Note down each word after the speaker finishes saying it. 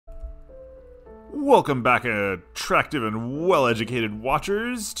Welcome back, attractive and well-educated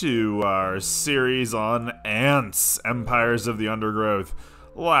watchers, to our series on ants, Empires of the Undergrowth.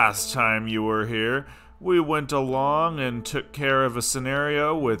 Last time you were here, we went along and took care of a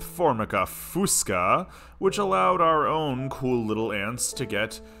scenario with Formica Fusca, which allowed our own cool little ants to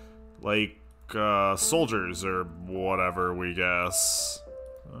get, like, soldiers or whatever, we guess.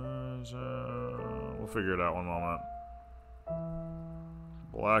 We'll figure it out one moment.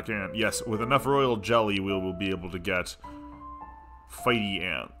 Black ant. Yes, with enough royal jelly, we will be able to get fighty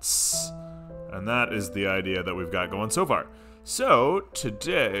ants. And that is the idea that we've got going so far. So,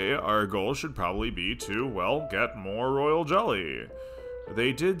 today, our goal should probably be to, well, get more royal jelly.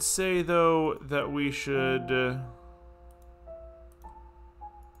 They did say, though, that we should...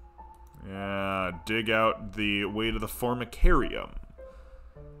 dig out the way to the Formicarium.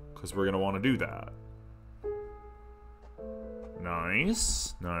 Because we're going to want to do that.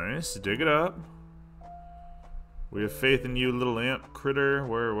 Nice, nice. Dig it up. We have faith in you, little ant critter,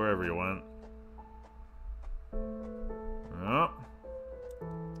 wherever you went. Oh.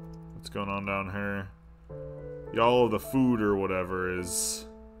 What's going on down here? All of the food or whatever is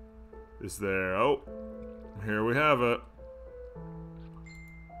there. Oh, here we have it.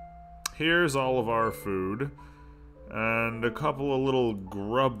 Here's all of our food. And a couple of little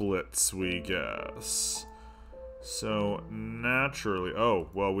grublets, we guess. So, naturally... Oh,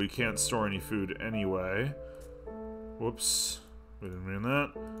 well, we can't store any food anyway. Whoops. We didn't mean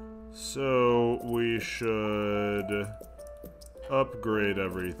that. So, we should upgrade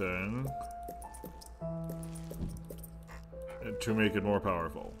everything to make it more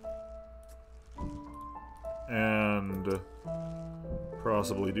powerful. And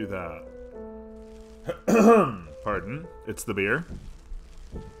possibly do that. Pardon. It's the beer.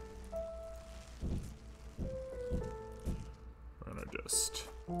 Just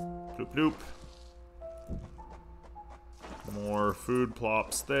bloop bloop. More food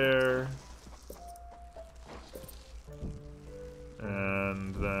plops there.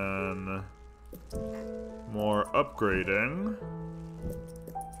 And then more upgrading.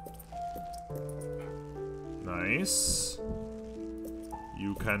 Nice.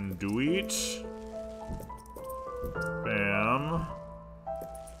 You can do it. Bam.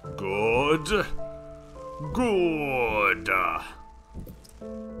 Good. Good.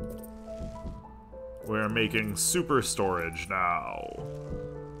 We're making super storage now.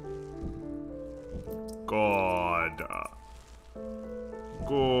 Good.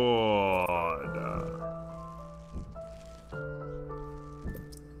 Good.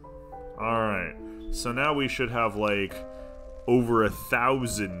 Alright. So now we should have, like, over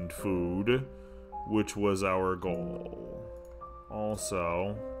 1,000 food, which was our goal.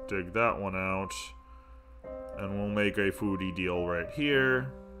 Also, dig that one out. And we'll make a foodie deal right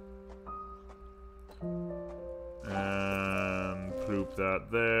here. And poop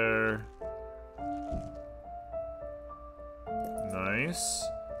that there. Nice.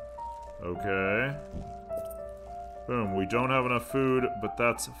 Okay. Boom. We don't have enough food, but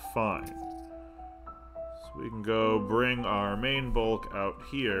that's fine. So we can go bring our main bulk out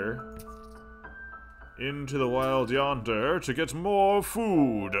here into the wild yonder to get more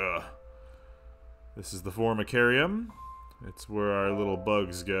food. This is the Formicarium. It's where our little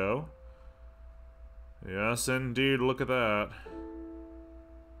bugs go. Yes, indeed, look at that.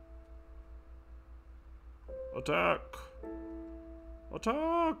 Attack!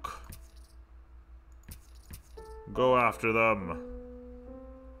 Attack! Go after them.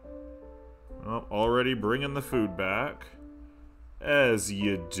 Oh, already bringing the food back. As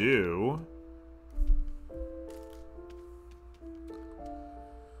you do.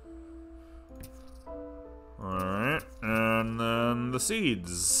 Alright, and then the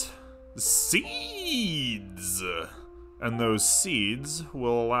seeds. Seeds! And those seeds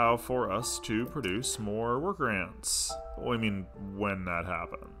will allow for us to produce more worker ants. Well, I mean, when that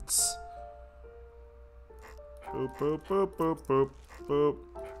happens. Boop, boop, boop, boop, boop, boop,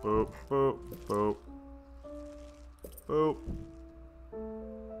 boop, boop, boop. Boop.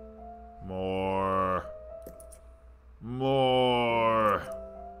 More. More.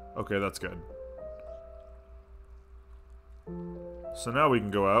 Okay, that's good. So now we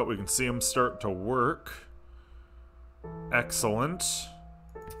can go out, we can see them start to work. Excellent.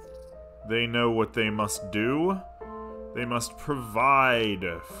 They know what they must do. They must provide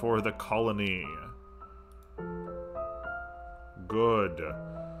for the colony. Good.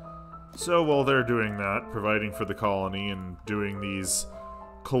 So while they're doing that, providing for the colony and doing these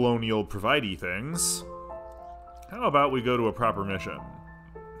colonial providey things, how about we go to a proper mission?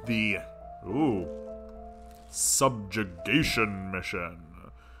 The... Ooh. Subjugation mission.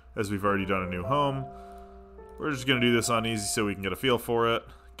 as we've already done a new home. We're just gonna do this on easy so we can get a feel for it.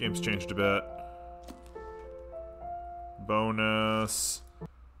 Game's changed a bit. Bonus.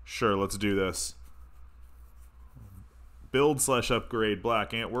 Sure, let's do this. Build/upgrade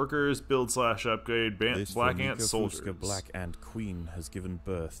black ant workers. Build/upgrade black ant soldiers. This Formica Fusca black ant queen has given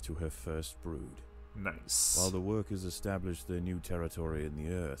birth to her first brood. Nice. While the workers establish their new territory in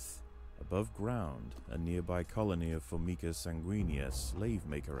the earth, above ground, a nearby colony of Formica sanguinea slave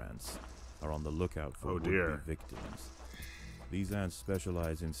maker ants are on the lookout for would-be victims. These ants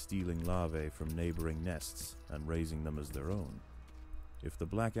specialize in stealing larvae from neighboring nests and raising them as their own. If the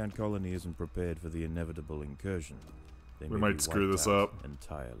black ant colony isn't prepared for the inevitable incursion, we might screw this up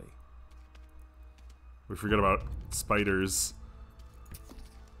entirely. We forget about spiders.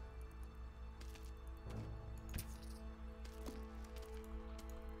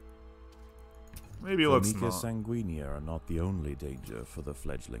 Maybe let's not. Formica sanguinea are not the only danger for the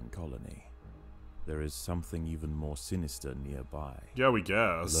fledgling colony. There is something even more sinister nearby. Yeah, we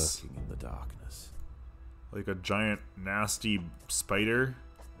guess. Lurking in the darkness. Like a giant, nasty spider.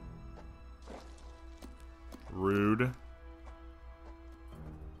 Rude.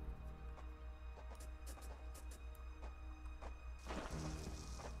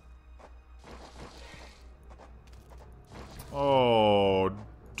 Oh,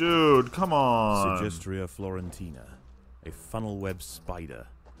 dude, come on. Suggestria florentina, a funnel-web spider.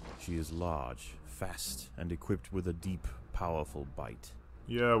 She is large, fast, and equipped with a deep, powerful bite.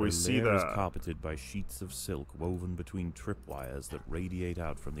 Yeah, we see that. Her lair is carpeted by sheets of silk woven between tripwires that radiate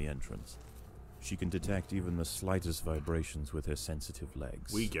out from the entrance. She can detect even the slightest vibrations with her sensitive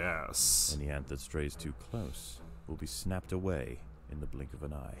legs. We guess. Any ant that strays too close will be snapped away in the blink of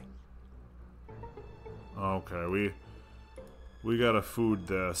an eye. Okay, we gotta food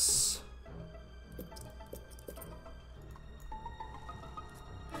this.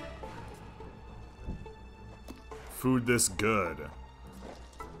 Food this good.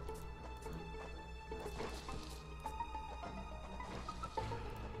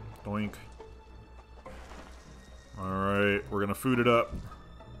 Doink. Alright, we're gonna food it up.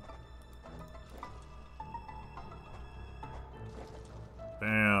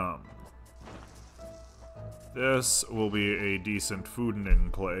 Bam. This will be a decent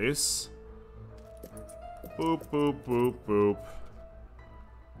fooding place. Boop, boop, boop, boop.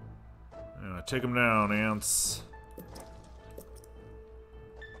 Yeah, take them down, ants.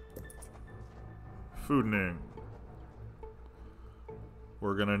 Fooding.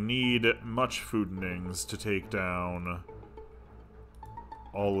 We're gonna need much foodings to take down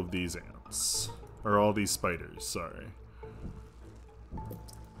all of these ants. Or all these spiders, sorry.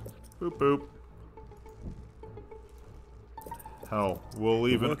 Boop, boop. Hell, we'll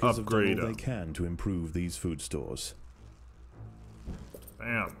even upgrade them. They can to improve these food stores.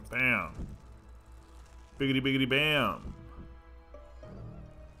 Bam, bam. Biggity, biggity, bam.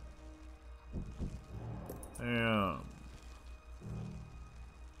 Bam.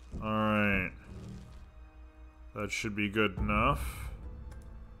 Alright. That should be good enough.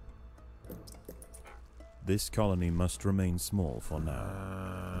 This colony must remain small for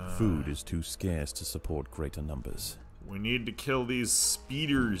now. Food is too scarce to support greater numbers. We need to kill these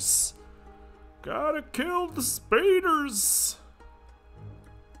speeders. Gotta kill the spiders.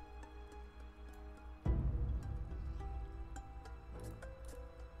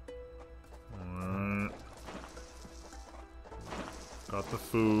 Alright. Got the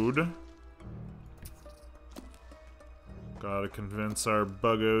food. Gotta convince our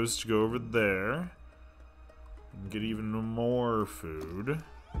buggos to go over there and get even more food.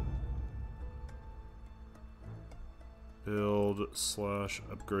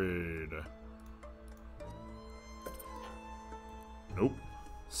 Build/upgrade. Nope.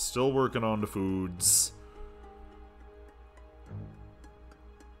 Still working on the foods.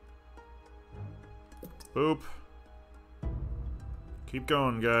 Boop. Keep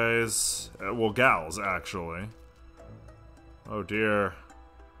going, guys. Well, gals, actually. Oh dear.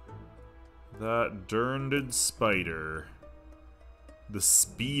 That derned spider. The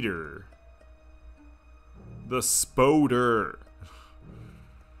speeder. The spoder.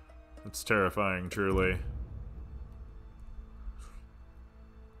 It's terrifying, truly.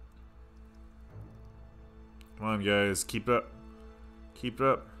 Come on, guys. Keep it up. Keep it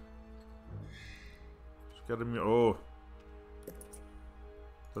up. Just gotta be. Oh.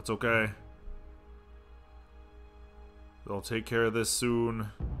 That's okay. They'll take care of this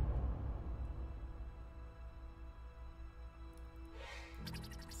soon.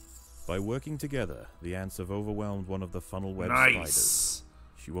 By working together, the ants have overwhelmed one of the funnel web Nice. spiders.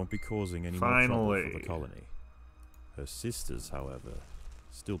 She won't be causing any more trouble for the colony. Her sisters, however,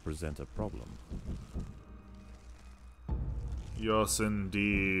 still present a problem. Yes,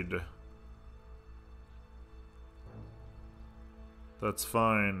 indeed. That's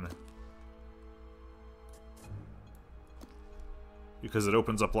fine. Because it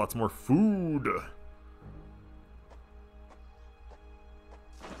opens up lots more food.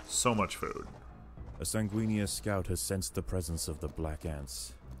 So much food. A Sanguinius scout has sensed the presence of the black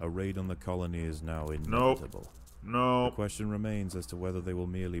ants. A raid on the colony is now inevitable. Nope. The question remains as to whether they will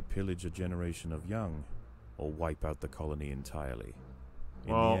merely pillage a generation of young, or wipe out the colony entirely.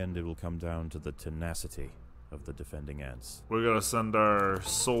 In the end, it will come down to the tenacity of the defending ants. We gotta send our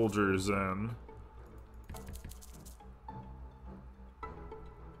soldiers in.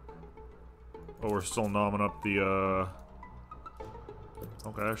 Oh, we're still nomming up the,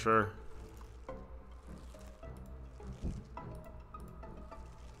 Okay, sure.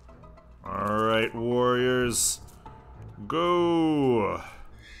 Alright, warriors. Go!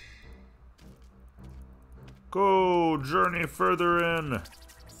 Go! Journey further in!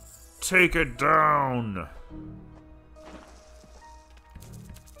 Take it down!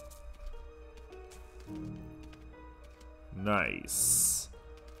 Nice.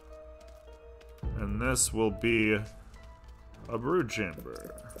 And this will be a brood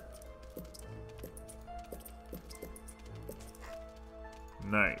chamber.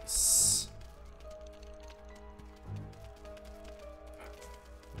 Nice.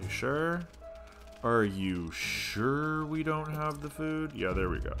 You sure? Are you sure we don't have the food? Yeah, there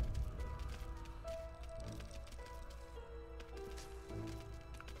we go.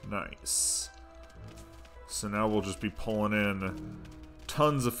 Nice. So now we'll just be pulling in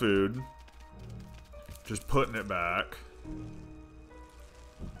tons of food. Just putting it back.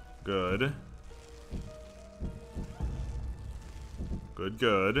 Good. Good,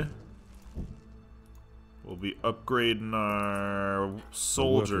 good. We'll be upgrading our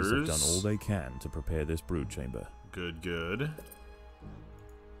soldiers. The workers have done all they can to prepare this brood chamber. Good, good.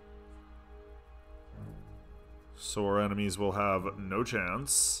 So our enemies will have no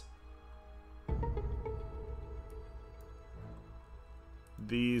chance.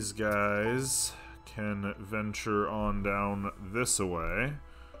 These guys can venture on down this way.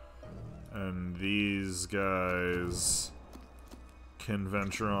 And these guys can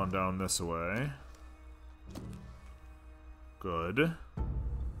venture on down this way. Good.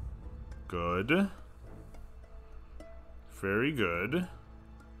 Good. Very good.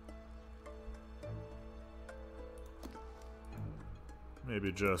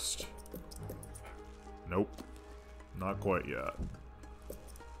 Maybe just... Nope. Not quite yet.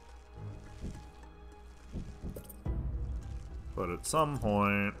 But at some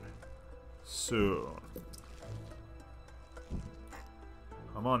point... soon.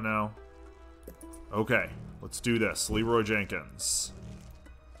 Come on now. Okay, let's do this. Leroy Jenkins.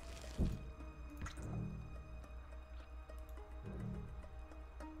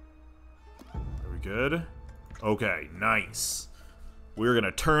 Are we good? Okay, nice. We're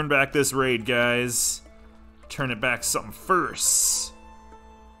gonna turn back this raid, guys. Turn it back something first.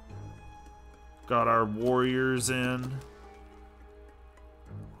 Got our warriors in.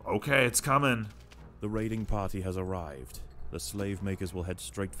 Okay, it's coming. The raiding party has arrived. The slave makers will head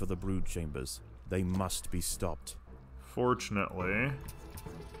straight for the brood chambers. They must be stopped. Fortunately,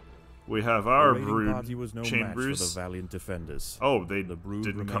 we have our brood party was no chambers. Match for the valiant defenders. Oh, they the brood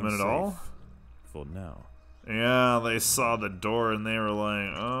didn't come in at all? For now. Yeah, they saw the door and they were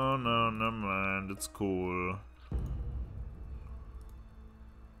like, oh no, never mind, it's cool.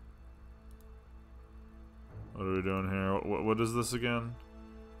 What are we doing here? What is this again?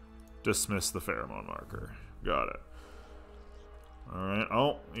 Dismiss the pheromone marker. Got it. Alright,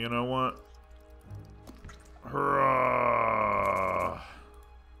 oh, you know what? Hurrah!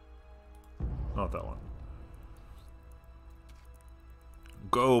 Not that one.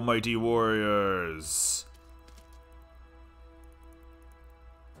 Go, mighty warriors!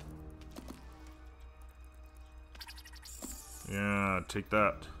 Yeah, take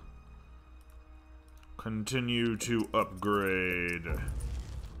that. Continue to upgrade.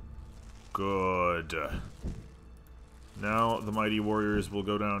 Good. Now the mighty warriors will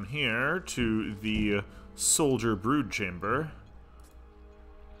go down here to the soldier brood chamber,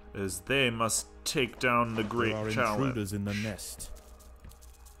 as they must take down the great challenge. There are intruders in the nest.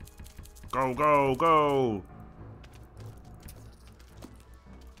 Go, go, go!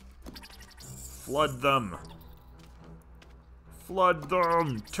 Flood them! Flood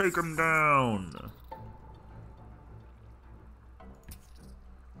them! Take them down!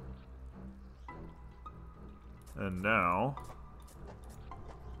 And now...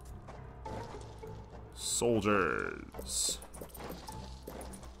 soldiers.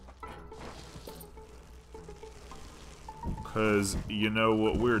 'Cause you know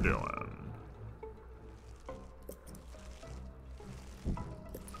what we're doing.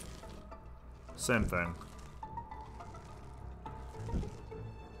 Same thing.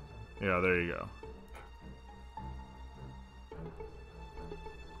 Yeah, there you go.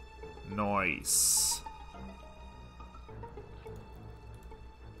 Nice.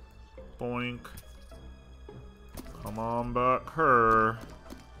 Boink. Come on back here.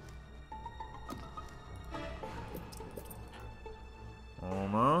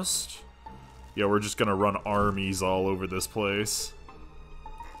 Almost. Yeah, we're just gonna run armies all over this place.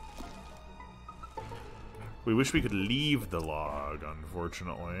 We wish we could leave the log,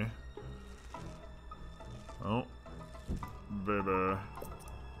 unfortunately. Oh. Baby.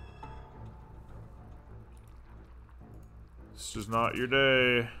 It's just not your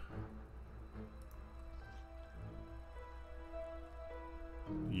day.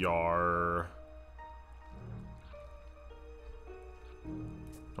 Yar.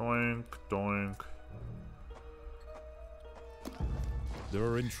 Doink, doink. There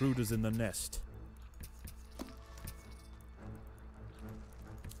are intruders in the nest.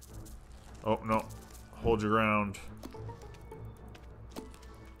 Oh, no. Hold your ground.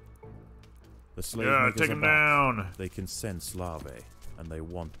 The slave Yeah, makers take are him back. down. They can sense larvae, and they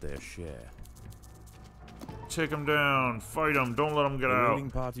want their share. Take him down. Fight him. Don't let him get The out.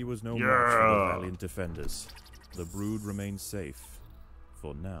 raiding party was no match for the valiant defenders. The brood remains safe.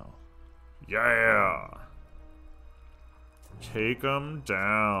 For now. Yeah. Take him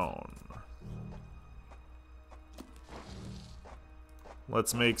down.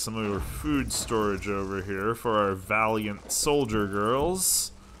 Let's make some more food storage over here for our valiant soldier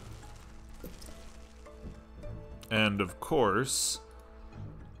girls. And of course,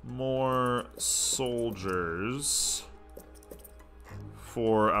 more soldiers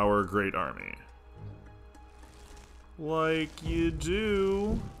for our great army. Like you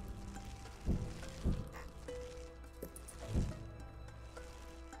do.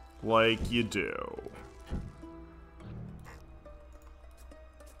 Like you do.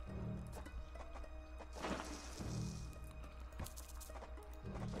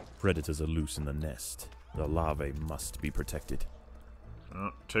 Predators are loose in the nest. The larvae must be protected.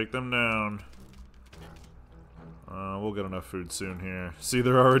 Oh, take them down. We'll get enough food soon here. See,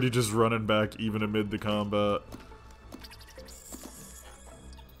 they're already just running back even amid the combat.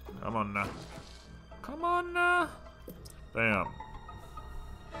 Come on now. Come on now. Bam.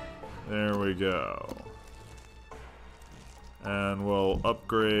 There we go. And we'll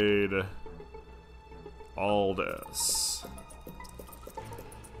upgrade all this.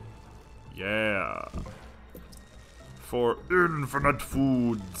 Yeah. For infinite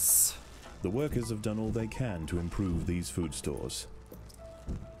foods. The workers have done all they can to improve these food stores.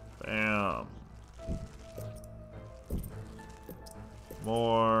 Bam.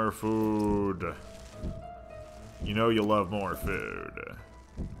 More food. You know you love more food.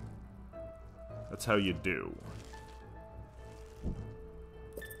 That's how you do.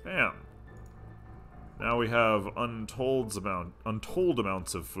 Bam. Now we have untold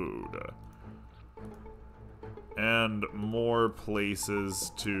amounts of food. And more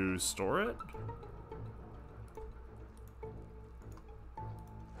places to store it?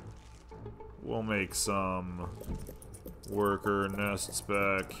 We'll make some worker nests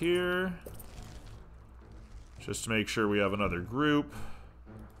back here. Just to make sure we have another group.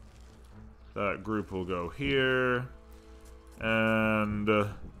 That group will go here. And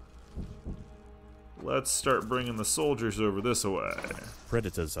let's start bringing the soldiers over this way.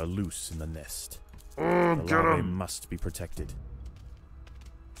 Predators are loose in the nest. Oh, The get larvae him! must be protected.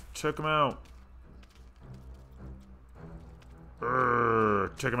 Check him out.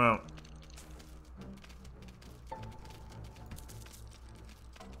 Check him out.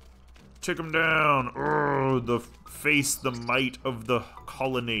 Take him down. Face the might of the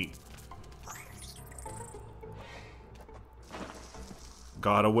colony.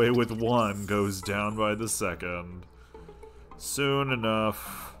 Got away with one, goes down by the second. Soon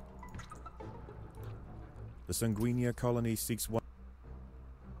enough. The Sanguinia colony seeks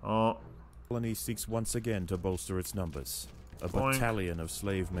once again to bolster its numbers. A Boink. battalion of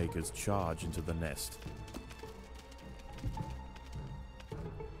slave makers charge into the nest.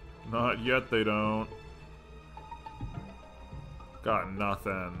 Not yet, they don't. Got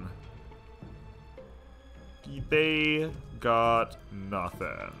nothing. They got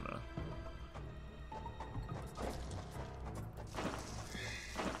nothing.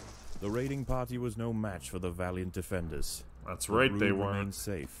 The raiding party was no match for the valiant defenders. That's right, they remain weren't.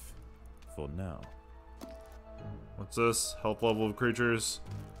 safe. For now. What's this? Health level of creatures?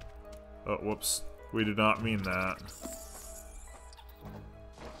 Oh, whoops. We did not mean that.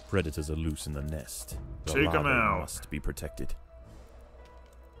 Predators are loose in the nest. The Take 'em larvae out. must be protected.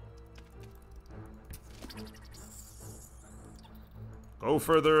 Go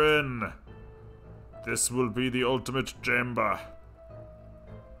further in. This will be the ultimate chamber.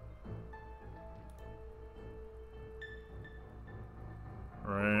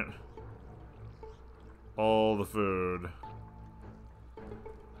 Right. All the food.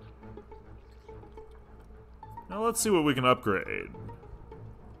 Now let's see what we can upgrade.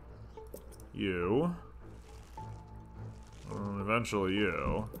 You. And eventually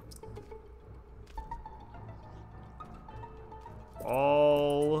you.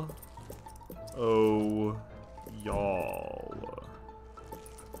 All. Oh, y'all.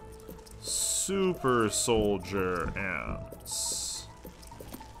 Super soldier ants.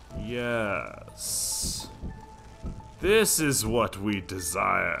 Yes. This is what we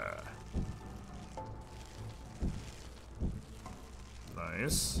desire.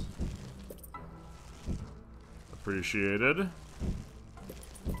 Nice. Appreciated.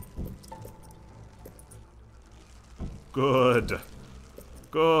 Good.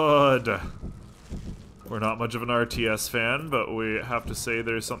 Good. We're not much of an RTS fan, but we have to say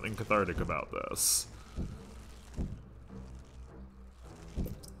there's something cathartic about this.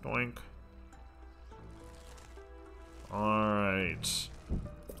 Doink. Alright.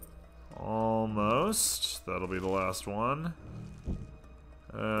 Almost. That'll be the last one.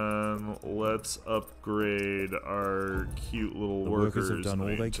 And let's upgrade our cute little The workers. workers have done all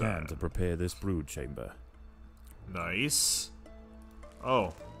they meantime. can to prepare this brood chamber. Nice.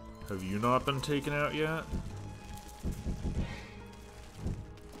 Oh, have you not been taken out yet?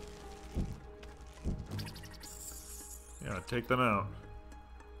 Yeah, take them out.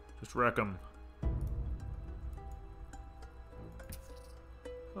 Just wreck them.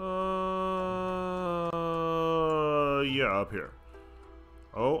 Yeah, up here.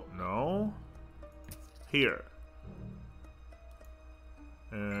 Oh, no. Here.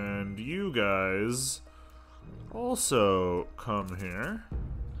 And you guys also come here.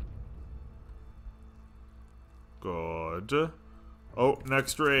 Good. Oh,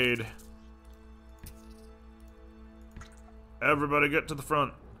 next raid. Everybody get to the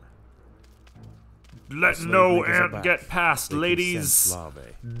front. Let no ant get past, ladies.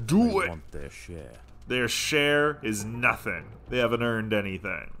 Do it. Want their share. Their share is nothing. They haven't earned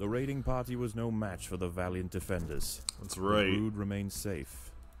anything. The raiding party was no match for the valiant defenders. That's right. The brood remains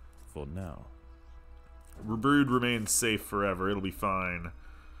safe. For now. Brood remains safe forever. It'll be fine.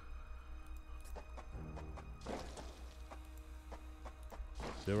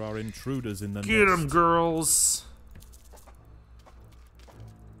 There are intruders in the Get nest. 'em, girls.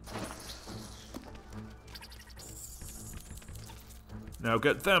 Now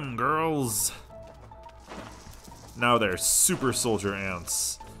get them, girls. Now they're super soldier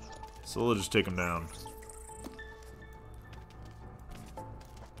ants. So we'll just take them down.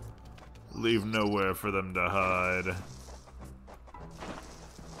 Leave nowhere for them to hide.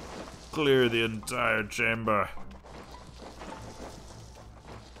 Clear the entire chamber.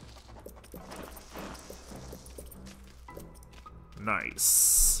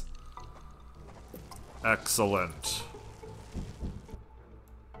 Nice. Excellent.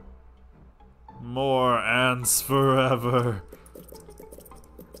 More ants forever.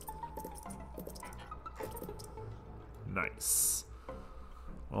 Nice.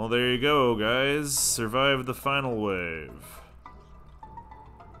 Well, there you go, guys. Survived the final wave.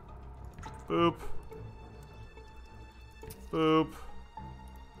 Boop. Boop.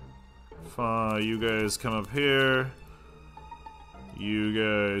 Fine, you guys come up here. You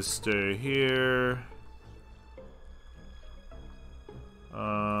guys stay here.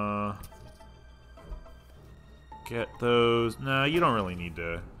 Get those. Nah, you don't really need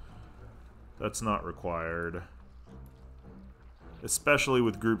to. That's not required. Especially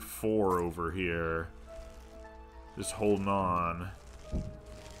with group 4 over here. Just holding on.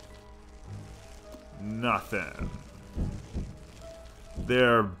 Nothing.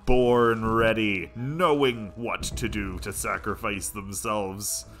 They're born ready, knowing what to do to sacrifice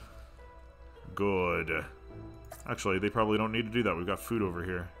themselves. Good. Actually, they probably don't need to do that. We've got food over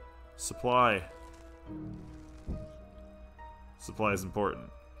here. Supply. Supply is important.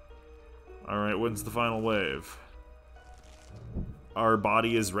 Alright, when's the final wave? Our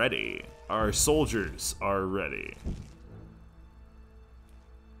body is ready. Our soldiers are ready.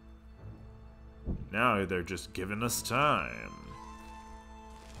 Now they're just giving us time.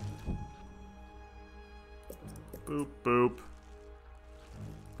 Boop, boop.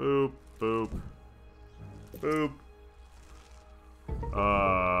 Boop, boop. Boop.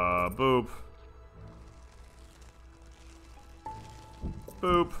 Boop.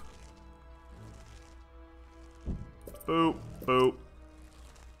 Boop. Boop, boop.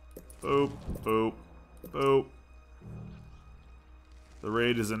 Boop, boop, boop. The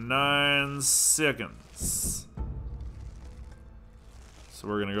raid is in 9 seconds. So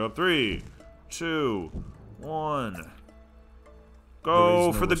we're gonna go 3, 2, 1.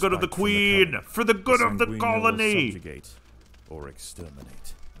 Go for the good of the queen! For the good of the colony! Subjugate or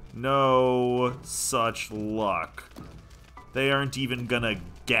exterminate. No such luck. They aren't even gonna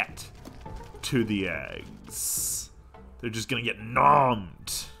get to the eggs. They're just gonna get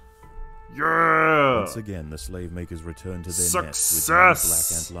nommed. Yeah! Once again, the slave makers return to their Success!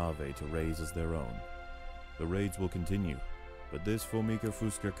 nests with black ant larvae to raise as their own. The raids will continue, but this Formica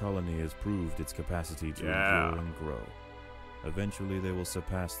Fusca colony has proved its capacity to endure and grow. Eventually, they will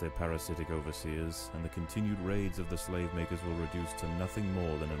surpass their parasitic overseers, and the continued raids of the slave makers will reduce to nothing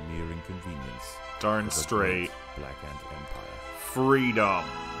more than a mere inconvenience. Darn straight. Black Ant Empire. Freedom.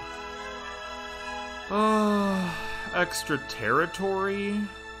 Extra territory?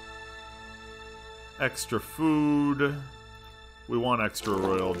 Extra food. We want extra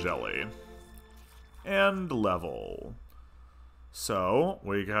royal jelly. And level. So,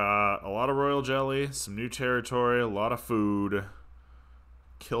 we got a lot of royal jelly, some new territory, a lot of food.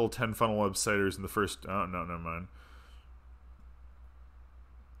 Kill 10 funnel websiters in the first... Oh, no, never mind.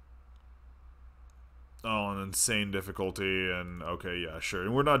 Oh, an insane difficulty, and... Okay, yeah, sure.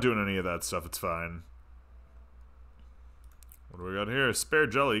 And we're not doing any of that stuff, it's fine. What do we got here? Spare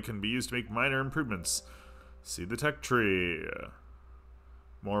jelly can be used to make minor improvements. See the tech tree.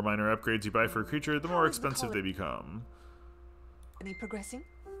 More minor upgrades you buy for a creature, the more expensive they become. Are they progressing?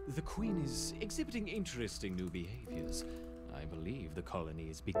 The Queen is exhibiting interesting new behaviors. I believe the colony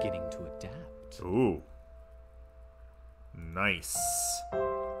is beginning to adapt. Ooh. Nice.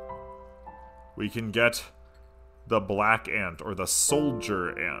 We can get the black ant, or the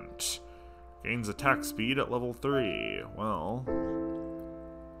soldier ant. Gains attack speed at level 3. Well.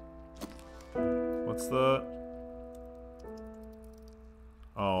 What's that?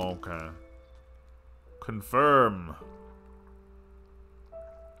 Oh, okay. Confirm.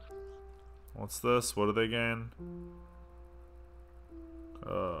 What's this? What do they gain?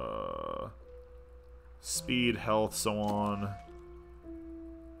 Speed, health, so on.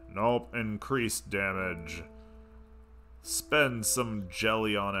 Nope, increased damage. Spend some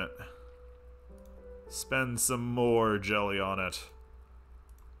jelly on it. Spend some more jelly on it.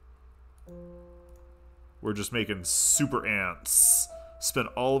 We're just making super ants. Spend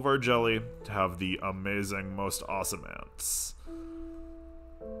all of our jelly to have the amazing, most awesome ants.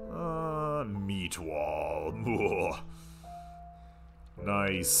 Meat wall. Ugh.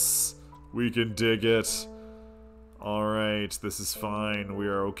 Nice. We can dig it. Alright, this is fine. We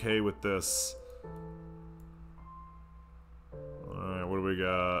are okay with this. Alright, what do we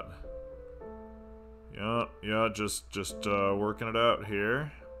got? Yeah, just working it out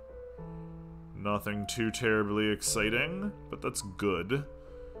here. Nothing too terribly exciting, but that's good.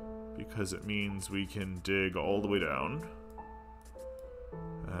 Because it means we can dig all the way down.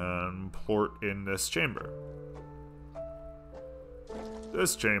 And port in this chamber.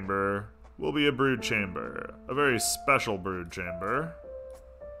 This chamber will be a brood chamber. A very special brood chamber.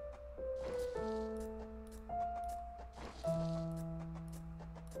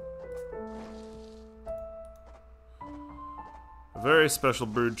 A very special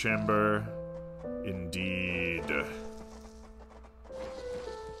brood chamber. Indeed.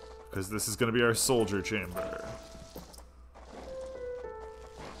 Because this is going to be our soldier chamber.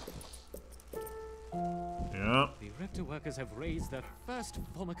 The Ereptor workers have raised their first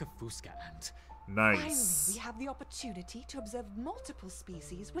Formica Fusca ant. Nice. Finally, we have the opportunity to observe multiple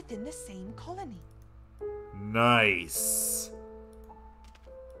species within the same colony. Nice.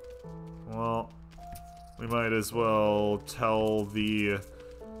 Well, we might as well tell the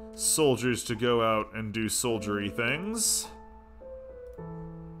soldiers to go out and do soldiery things.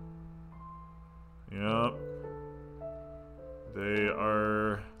 Yep. They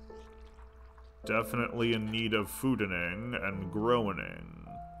are definitely in need of fooding and growing.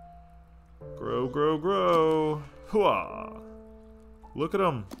 Grow, grow, grow. Hooah! Look at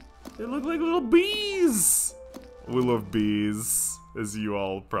them. They look like little bees. We love bees, as you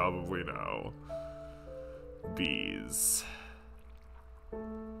all probably know. Bees.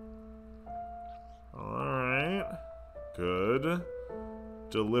 Alright. Good.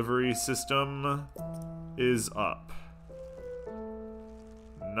 Delivery system is up.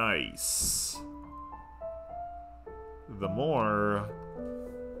 Nice. The more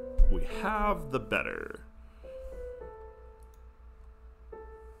we have, the better.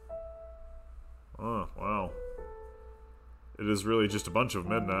 Oh, wow. It is really just a bunch of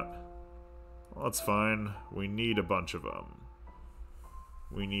them, isn't it? Well, that's fine. We need a bunch of them.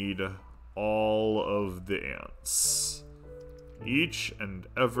 We need all of the ants. Each and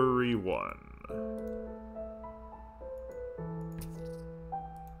every one.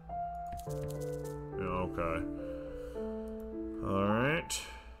 Okay. Alright.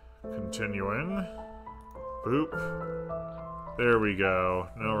 Continuing. Boop. There we go.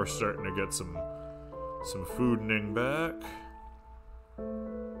 Now we're starting to get some fooding back.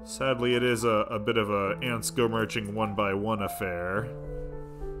 Sadly, it is a bit of a ants go marching one by one affair.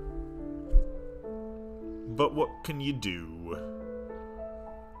 But what can you do?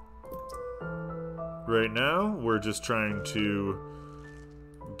 Right now, we're just trying to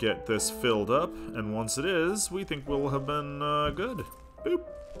get this filled up, and once it is, we think we'll have been good. Boop.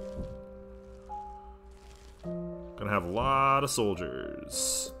 Gonna have a lot of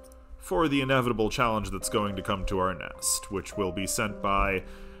soldiers for the inevitable challenge that's going to come to our nest, which will be sent by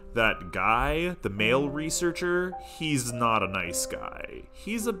that guy, the male researcher. He's not a nice guy.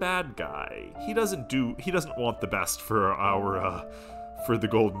 He's a bad guy. He doesn't want the best for for the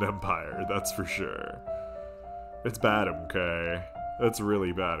Golden Empire, that's for sure. It's bad, okay? That's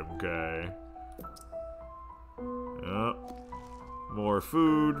really bad, okay? Yep. More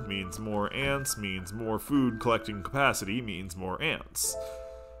food means more ants, means more food collecting capacity, means more ants.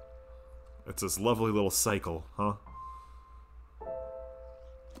 It's this lovely little cycle, huh?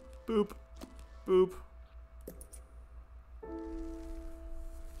 Boop. Boop.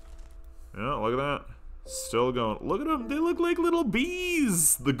 Yeah, look at that. Still going. Look at them. They look like little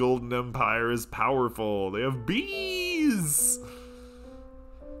bees. The Golden Empire is powerful. They have bees.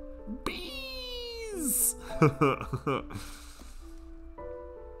 Bees.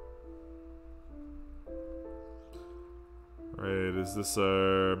 Right, is this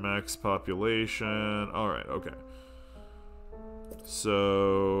our max population? Alright, okay.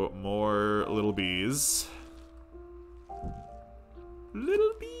 So, more little bees.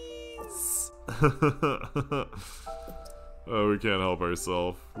 Little bees! Oh, we can't help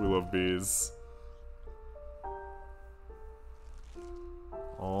ourselves. We love bees.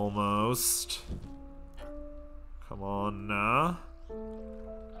 Almost. Come on now.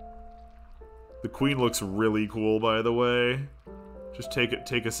 The queen looks really cool, by the way. Just take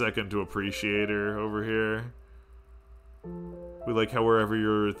a second to appreciate her over here. We like how wherever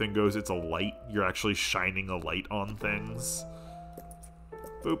your thing goes, it's a light. You're actually shining a light on things.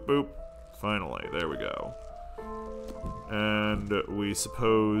 Boop, boop. Finally, there we go. And we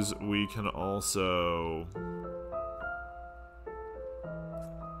suppose we can also...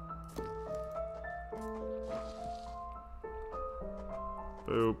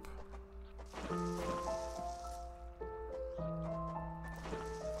 Boop.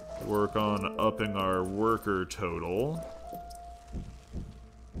 Work on upping our worker total.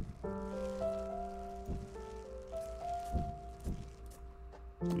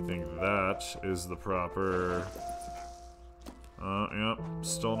 You think that is the proper... yep,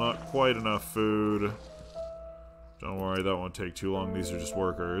 still not quite enough food. Don't worry, that won't take too long. These are just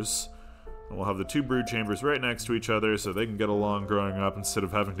workers. And we'll have the two brood chambers right next to each other so they can get along growing up instead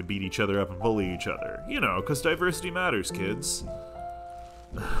of having to beat each other up and bully each other. You know, because diversity matters, kids.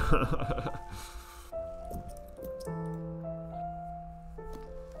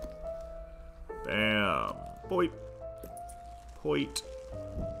 Bam. Boit. Poit.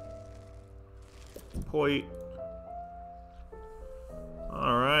 Poit.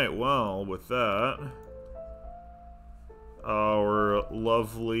 Alright, well, with that, our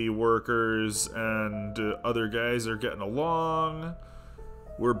lovely workers and other guys are getting along.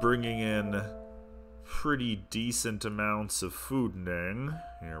 We're bringing in pretty decent amounts of fooding.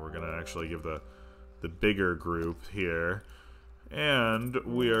 Here, we're gonna actually give the bigger group here. And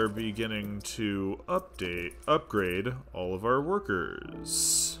we are beginning to upgrade all of our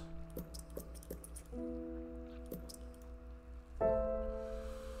workers.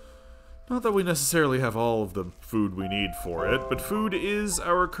 Not that we necessarily have all of the food we need for it, but food is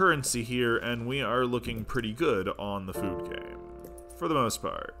our currency here, and we are looking pretty good on the food game. For the most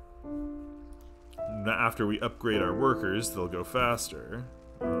part. After we upgrade our workers, they'll go faster.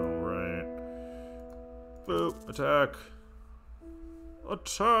 Alright. Boop. Attack.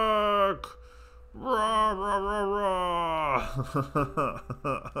 Attack! Rah, rah, rah,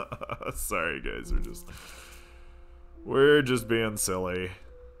 rah! Sorry, guys. We're just being silly.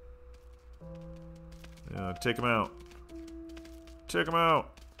 Yeah, take him out. Take him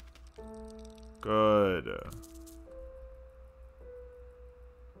out. Good.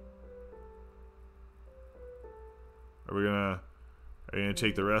 Are you gonna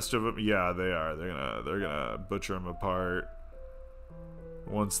take the rest of them? Yeah, they are. They're gonna butcher them apart.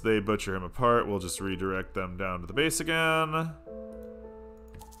 Once they butcher him apart, we'll just redirect them down to the base again.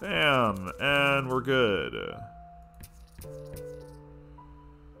 Bam! And we're good.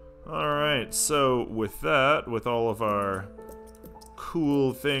 Alright, so with that, with all of our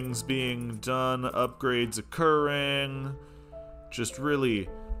cool things being done, upgrades occurring, just really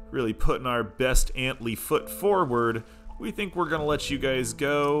putting our best antly foot forward, we think we're gonna let you guys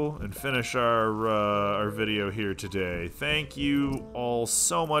go and finish our video here today. Thank you all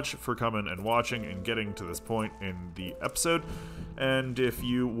so much for coming and watching and getting to this point in the episode. And if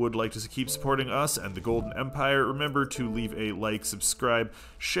you would like to keep supporting us and the Golden Empire, remember to leave a like, subscribe,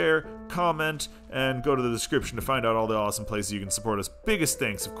 share, comment, and go to the description to find out all the awesome places you can support us. Biggest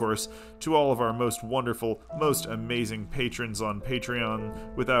thanks, of course, to all of our most wonderful, most amazing patrons on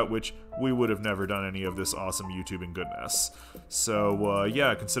Patreon, without which we would have never done any of this awesome YouTubing goodness. So,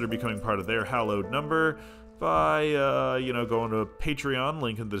 yeah, consider becoming part of their hallowed number by, going to Patreon,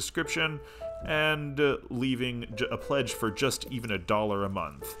 link in the description, and leaving a pledge for just even $1 a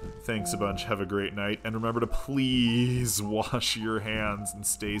month. Thanks a bunch, have a great night, and remember to please wash your hands and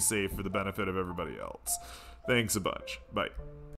stay safe for the benefit of everybody else. Thanks a bunch. Bye.